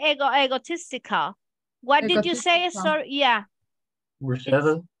like egotistical. What did you say? Sorry, yeah. When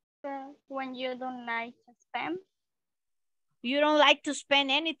you don't like to spend. You don't like to spend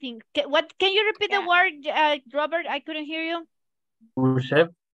anything. What? Can you repeat the word, Robert? I couldn't hear you.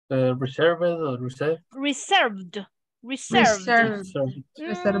 Reserved. But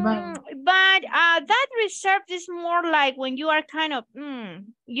that reserved is more like when you are kind of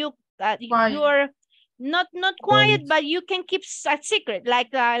you are not quiet, but you can keep a secret,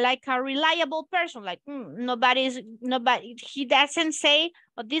 like a reliable person, like nobody, he doesn't say,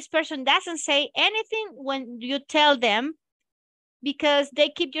 or this person doesn't say anything when you tell them, because they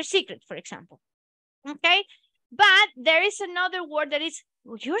keep your secret, for example. Okay, but there is another word that is,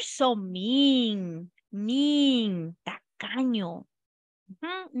 you're so mean, tacaño.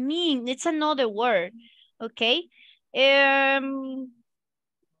 Mean, it's another word. Okay.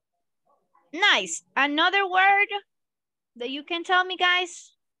 Nice. Another word that you can tell me,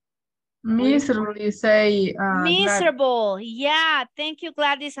 guys? Miserably, say miserable. Yeah, thank you,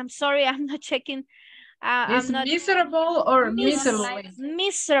 Gladys. I'm sorry, I'm not checking. Is I'm not miserable or miserably?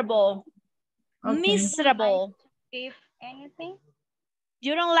 Miserable. Okay. Miserable. Give anything?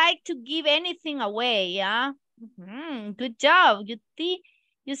 You don't like to give anything away, yeah? Good job.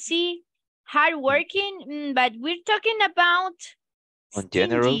 You see, hardworking, but we're talking about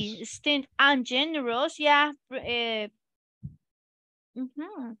stingy, ungenerous, yeah.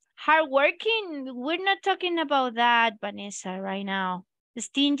 Hardworking, we're not talking about that, Vanessa, right now.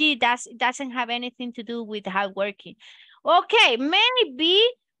 Stingy doesn't have anything to do with hardworking. Okay, maybe,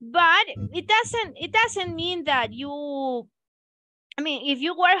 but it doesn't mean that you, I mean, if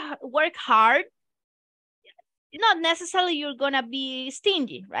you work hard, not necessarily you're gonna be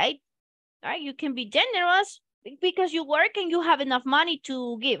stingy, right? Right? You can be generous because you work and you have enough money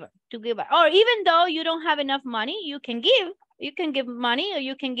to give. Or even though you don't have enough money, you can give. You can give money, or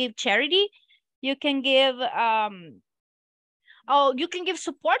you can give charity. You can give you can give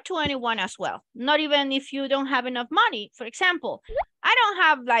support to anyone as well. Not even if you don't have enough money. For example, I don't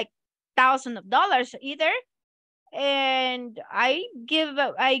have like thousands of dollars either, and I give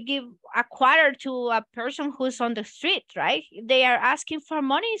a quarter to a person who's on the street, right? They are asking for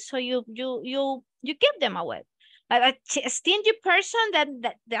money, so you give them away. Like a stingy person that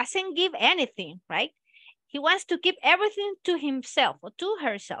doesn't give anything, right? He wants to keep everything to himself or to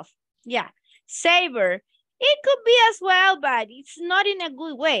herself. Yeah. Saver. It could be as well, but it's not in a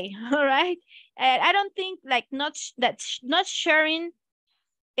good way. All right. And I don't think like not sharing,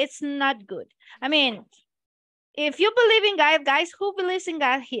 it's not good. I mean, if you believe in God, guys, who believes in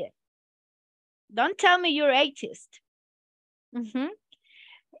God here? Don't tell me you're atheist.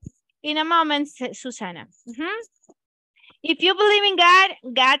 In a moment, Susanna. If you believe in God,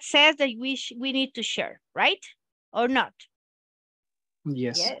 God says that we need to share, right? Or not?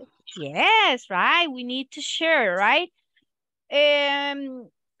 Yes. Yes, right. We need to share, right?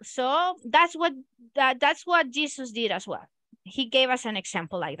 So that's what Jesus did as well. He gave us an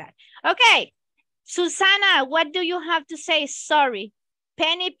example like that. Okay, Susana, what do you have to say? Sorry.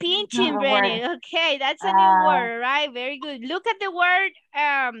 Penny pinching, Brenny. Okay, that's a new word, right? Very good. Look at the word.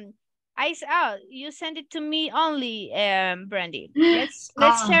 You send it to me only, Brandy. Let's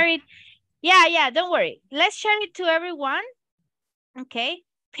share it. Yeah, don't worry. Let's share it to everyone. Okay,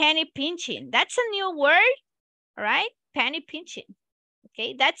 penny pinching. That's a new word, all right? Penny pinching.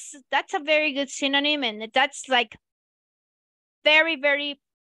 Okay, that's a very good synonym, and that's like very, very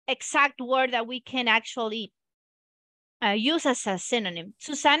exact word that we can actually use as a synonym.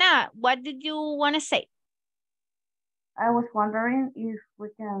 Susana, what did you want to say? I was wondering if we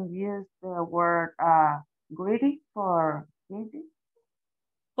can use the word greedy for stingy.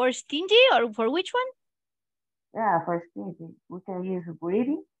 For stingy or for which one? Yeah, for stingy. We can use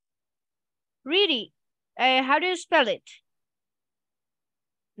greedy. Greedy. How do you spell it?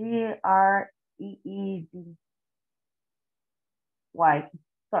 G-R-E-E-D-Y.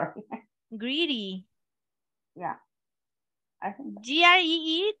 Sorry. Greedy. Yeah. I think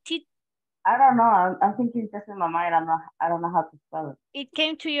G-R-E-E-T. I don't know. I'm thinking just in my mind. I don't know how to spell it. It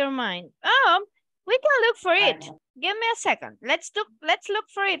came to your mind. Oh, we can look for it. Give me a second. Let's look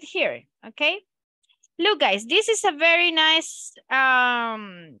for it here. Okay. Look, guys, this is a very nice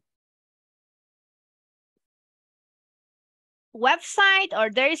website, or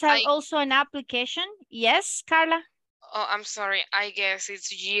there is also an application. Yes, Carla? Oh, I'm sorry. I guess it's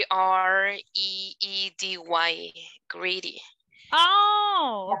G-R-E-E-D-Y, greedy.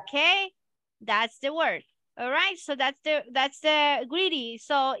 Oh, okay. That's the word. All right, so that's the greedy.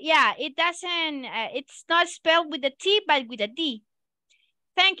 So yeah, it doesn't, it's not spelled with a T, but with a D.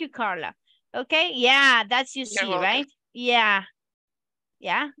 Thank you, Carla. Okay, yeah, that's you see, right? Yeah.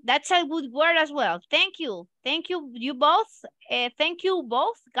 Yeah, that's a good word as well. Thank you. Thank you, you both. Thank you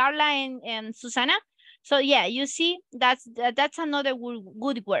both, Carla and Susana. So yeah, you see, that's another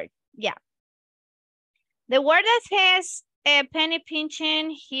good word. Yeah. The word that has a penny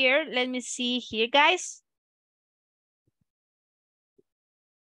pinching here, let me see here, guys.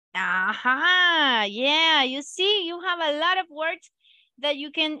 Aha, yeah, you see, you have a lot of words that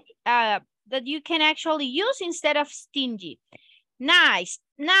you can actually use instead of stingy. Nice.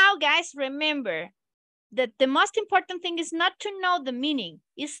 Now, guys, remember that the most important thing is not to know the meaning,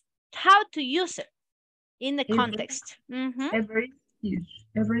 is how to use it in the context.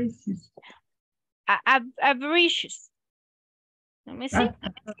 Avaricious. Avaricious. Let me see.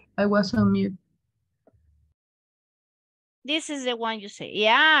 I was on mute. This is the one you say.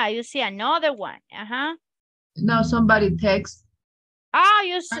 Yeah, you see another one. Now somebody texts. Oh,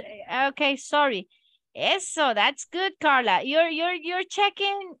 you say, okay, sorry. Eso, that's good, Carla. You're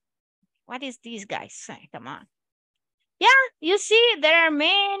checking. What is this, guys? Come on. Yeah, you see, there are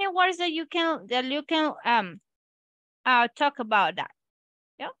many words that you can talk about that.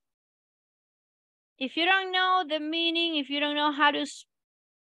 Yeah. If you don't know the meaning, if you don't know how to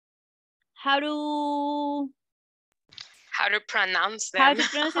pronounce them. How to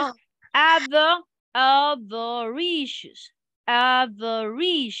pronounce it? Avaricious.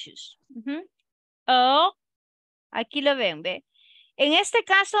 Avaricious. Oh, aquí lo ven, ¿ve? En este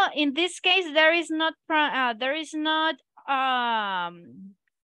caso, in this case, there is not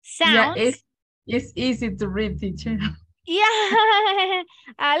sounds. Yeah, it's easy to read, teacher. Yeah,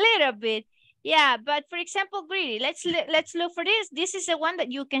 a little bit. Yeah, but for example, greedy. Let's look for this. This is the one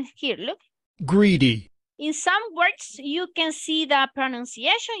that you can hear. Look. Greedy. In some words, you can see the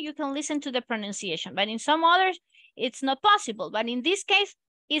pronunciation. You can listen to the pronunciation. But in some others, it's not possible. But in this case,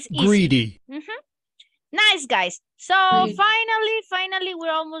 it's easy. Greedy. Nice, guys. So finally,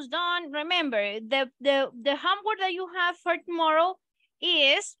 we're almost done. Remember, the homework that you have for tomorrow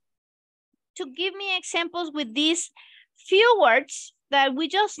is to give me examples with these few words that we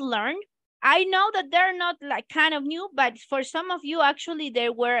just learned. I know that they're not like kind of new, but for some of you, actually,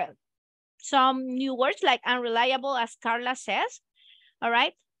 there were some new words like unreliable, as Carla says. All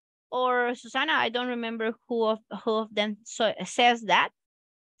right. Or Susana, I don't remember who of them said that,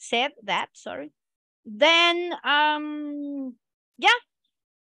 sorry. Then, yeah.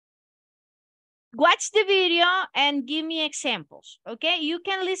 Watch the video and give me examples, okay? You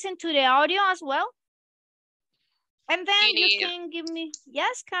can listen to the audio as well. And then you can give me,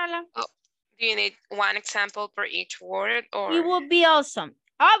 yes, Carla? Oh, do you need one example per each word? Or it would be awesome.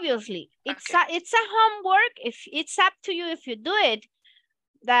 Obviously, it's a homework. If it's up to you if you do it,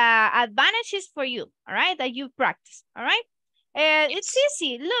 the advantage is for you, all right? That you practice, all right? It's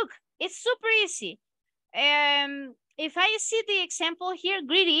easy. Look, it's super easy. if I see the example here,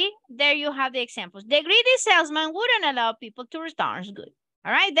 greedy, there you have the examples. The greedy salesman wouldn't allow people to return goods.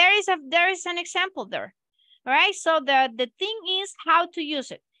 All right, there is an example there. All right, so the thing is how to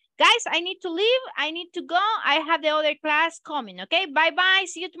use it. Guys, I need to leave. I need to go. I have the other class coming, okay? Bye-bye.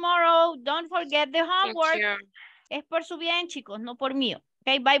 See you tomorrow. Don't forget the homework. Thank you. Es por su bien, chicos, no por mío.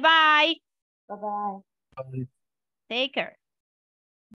 Okay, bye-bye. Bye-bye. Bye. Take care.